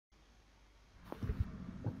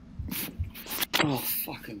Oh,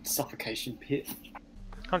 fucking suffocation pit.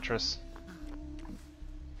 Huntress.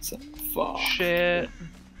 So, fuck. Shit.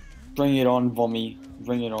 Bring it on, Vommy.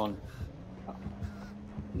 Bring it on.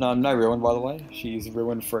 No, no ruin, by the way. She's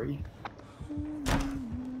ruin free.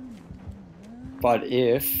 But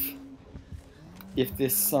if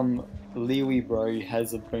this some Lewy bro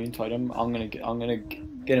has a boon totem, I'm gonna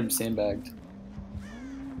get him sandbagged.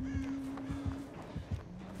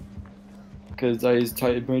 Because those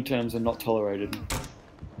boon totems are not tolerated.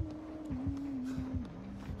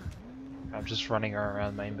 I'm just running her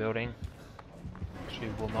around the main building. She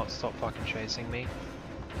will not stop fucking chasing me.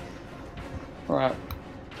 Alright.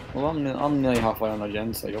 Well, I'm nearly halfway on the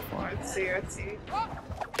gen, so you're fine. Let's see.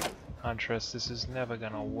 Huntress, this is never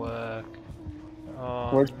gonna work. Oh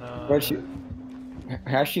Where's she? no.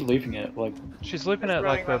 How's she looping it? Like, She's looping it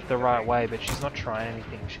like the right way, but she's not trying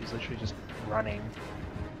anything. She's literally just running.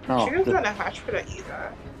 oh, She doesn't know hatch put it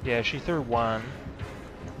either. Yeah, she threw one.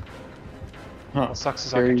 huh. What sucks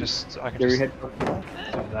is I can just do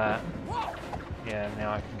that. Yeah,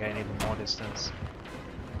 now I can gain even more distance.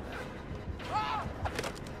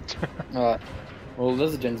 Alright. Well,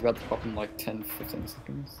 there's a gen's about to pop in like 10-15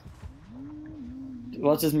 seconds.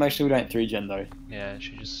 Let's just make sure we don't 3-gen though. Yeah,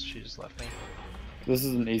 she just left me. This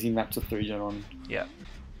is an easy map to 3-gen on. Yeah.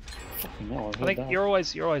 Fucking hell, I think you're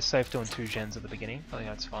always safe doing 2 gens at the beginning. I think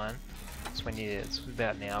that's fine. It's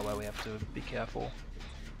about now where we have to be careful.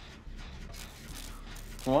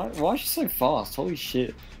 Why is she so fast? Holy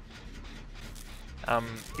shit.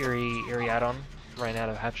 Eerie add-on ran out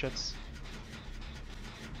of hatchets.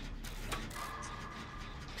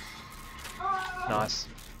 Nice.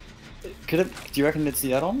 Do you reckon it's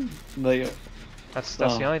the add-on? That's the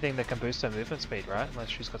only thing that can boost her movement speed, right? Unless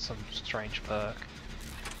she's got some strange perk.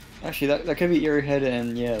 Actually, that could be Eerie Head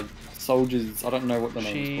and yeah, soldiers. I don't know what the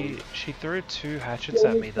name is called. She threw 2 hatchets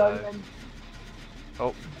at me though.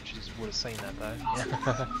 Oh, she just would have seen that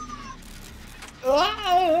though.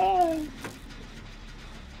 Yeah.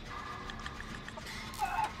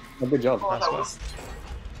 Oh, good job. Oh, Nice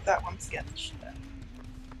that one's getting the shit.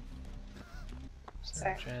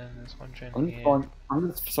 There's one gen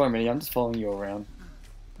here. Sorry, Minnie. I'm just following you around.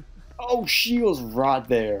 Oh, she was right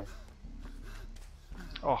there.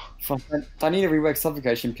 Oh, I need to rework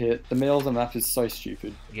Suffocation Pit. The middle of the map is so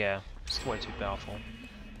stupid. yeah, it's way too powerful.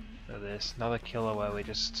 Look at this, another killer where we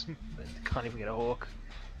just can't even get a hawk.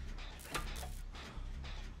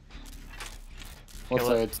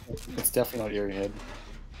 Also, it's definitely not Eerie Head.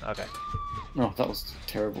 Okay. Oh, that was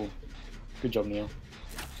terrible. Good job, Neil.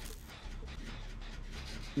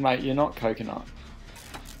 Mate, you're not coconut.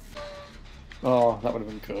 Oh, that would have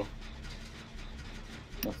been cool.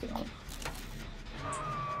 That's alright.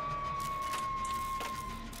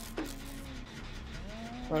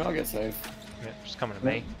 Right, I'll get saved. Yeah, just coming to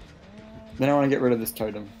me. Then I want to get rid of this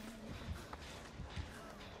totem.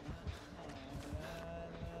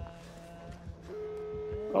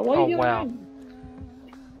 Oh wow.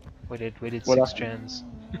 We did What 6 happened? gens.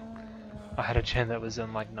 I had a gen that was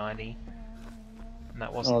in like 90. And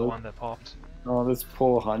that wasn't the one that popped. Oh, this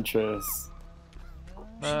poor Huntress.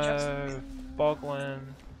 No, Boglin.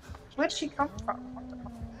 Where'd she come from?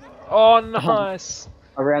 Oh, nice!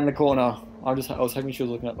 Around the corner. I was hoping she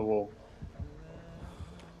was looking at the wall.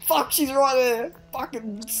 Fuck, she's right there!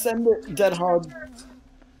 Fucking send it, dead hard.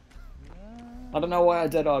 I don't know why I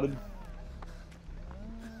dead harded.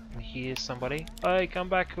 Here's somebody. Hey, come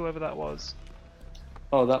back, whoever that was.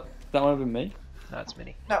 Oh, that might have been me? No, it's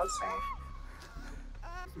Minnie. That was me.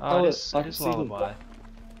 Oh, Oh, it is I can see the- Lullaby. I'm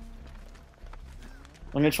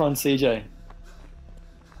gonna try and CJ.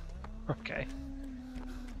 Okay.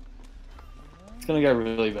 It's gonna go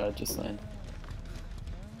really bad, just saying.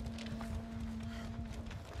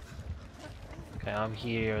 Okay, I'm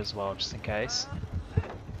here as well, just in case.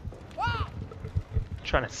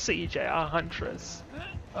 Trying to CJ our Huntress.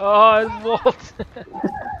 Oh, Walt!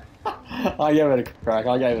 I gave it a crack,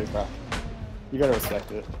 You gotta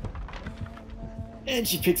respect it. And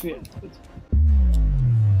she picks me up.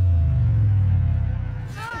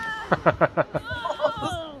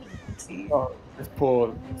 Oh, this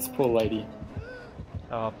poor lady.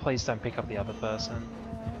 Oh, please don't pick up the other person.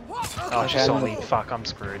 Oh, Okay, she saw me. Fuck, I'm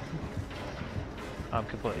screwed. I'm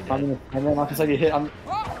completely dead. And then I can take a hit.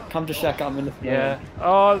 Come to Shaq, I'm in the Yeah.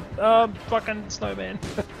 Oh, fucking snowman.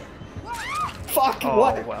 Fuck! Oh,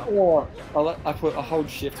 What? wow. Oh, I put a hold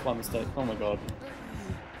shift by mistake. Oh my god.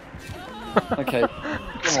 Okay.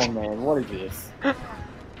 Come on, man. What is this?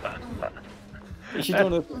 Is she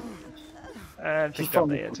doing this? And She's picked up from-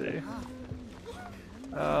 there too.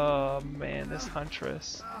 Oh man, this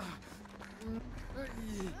Huntress.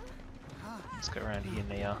 Let's go around here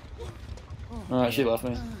now. Alright, she left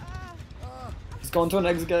me. It's gone to an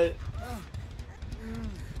exit gate.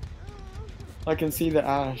 I can see the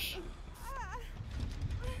ash.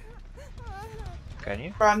 Can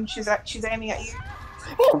you? Run, she's aiming at you.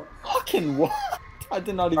 Oh, fucking what? I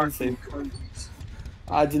did not even see.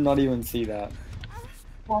 I did not even see that.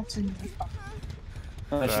 What in the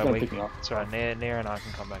Oh, she's gonna pick me up. It's alright, Nia and I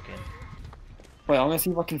can come back in. Wait, I'm gonna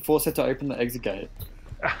see if I can force her to open the exit gate.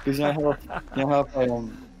 Because you know how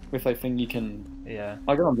with a thing you can. Yeah.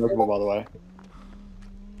 I got unbreakable, by the way.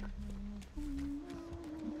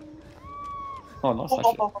 Oh, nice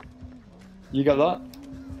actually. You got that?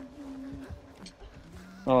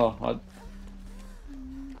 Oh,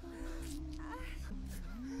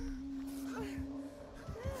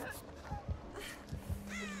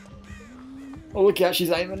 Oh, look out, she's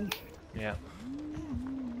aiming. Yeah.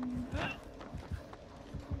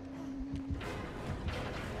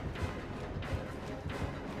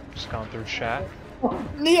 Just going through chat.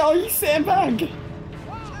 Neo, you sandbag!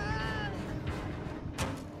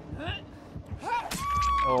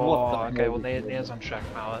 Oh, What the okay, hell well, is Nia's on shack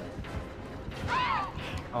pallet.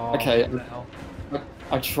 Oh, Okay. what the hell?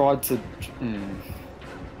 I tried to.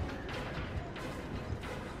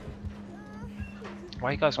 Why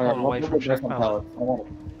are you guys Alright, pulling away from shack pallet?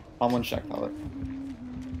 I'm on shack pallet.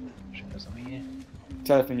 Shit, there's something here.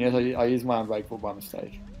 So the thing is, I used my unbreakable by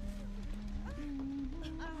mistake.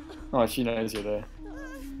 Oh, she knows you're there.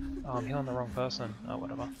 Oh, I'm healing the wrong person. Oh,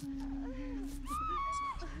 whatever.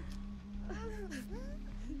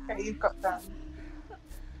 Okay, you've got that.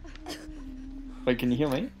 Wait, can you hear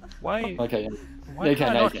me? Why? Okay. Why Yeah, can't okay,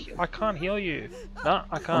 I now not? you can. I can't heal you. No,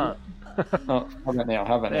 I can't. Oh, how about now?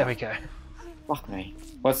 How about There now? we go. Fuck me.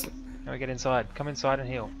 What's? Now we get inside. Come inside and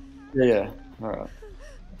heal. Yeah. Alright. What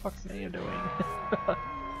the fuck's Nia doing?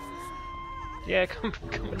 Yeah, come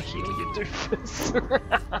and heal you, doofus.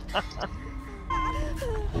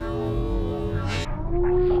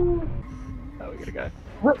 Oh, we gotta go.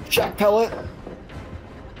 Shack pellet.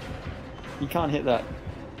 You can't hit that.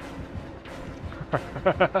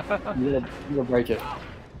 You gotta break it.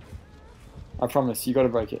 I promise, you gotta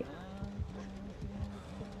break it.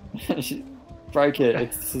 Break it.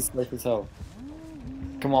 It's as safe as hell.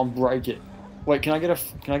 Come on, break it. Wait, can I get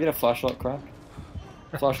a flashlight crack?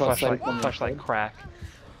 Flashlight crack.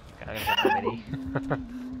 Okay, I'm gonna get the mini.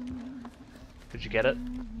 Did you get it?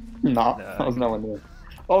 Nah, No. I was nowhere near.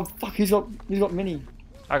 Oh fuck, he's got mini.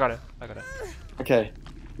 I got it. Okay,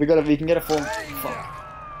 we can get a form. Fuck.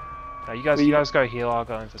 No, you guys go heal. I'll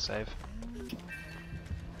go in for save.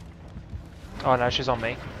 Oh no, she's on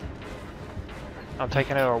me. I'm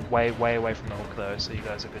taking her way away from the hook though, so you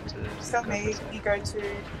guys are good to. Still go me, for save. you go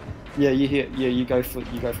to. Yeah, you go for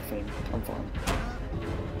thing. I'm fine.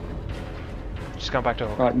 Just going back to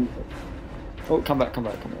hook. Right. Oh, come back.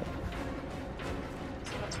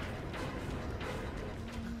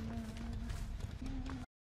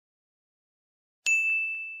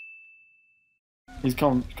 He's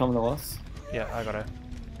coming to us. Yeah, I got her.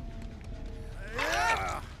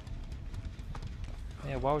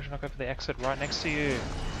 Yeah, why would you not go for the exit right next to you?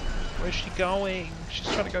 Where's she going? She's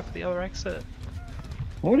trying to go for the other exit.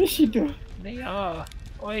 What is she doing? Nia!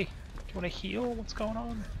 Oi! Do you want to heal? What's going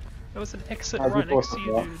on? There was an exit How's right your next to voice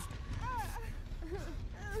you, like dude.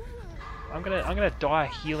 I'm gonna die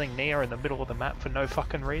healing Nia in the middle of the map for no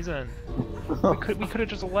fucking reason. We could have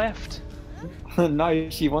just left. No,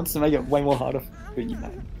 she wants to make it way more harder for you,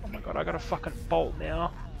 man. Oh my god, I gotta fucking bolt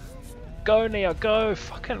now. Go Nia, go!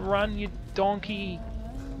 Fucking run, you donkey!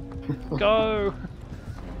 Go!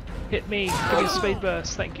 Hit me! Give me a speed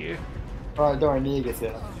burst, thank you. Alright, don't worry, Nia gets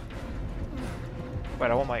out. Wait,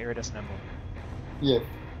 I want my iridescent emblem. Yeah.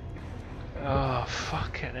 Oh,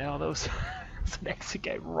 fucking hell, there was an exit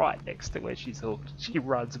gate right next to where she's hooked. She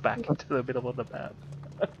runs back into the middle of the map.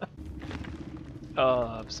 Oh,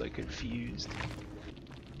 I'm so confused.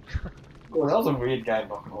 Oh, that was a weird game,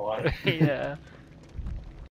 not gonna lie. Yeah.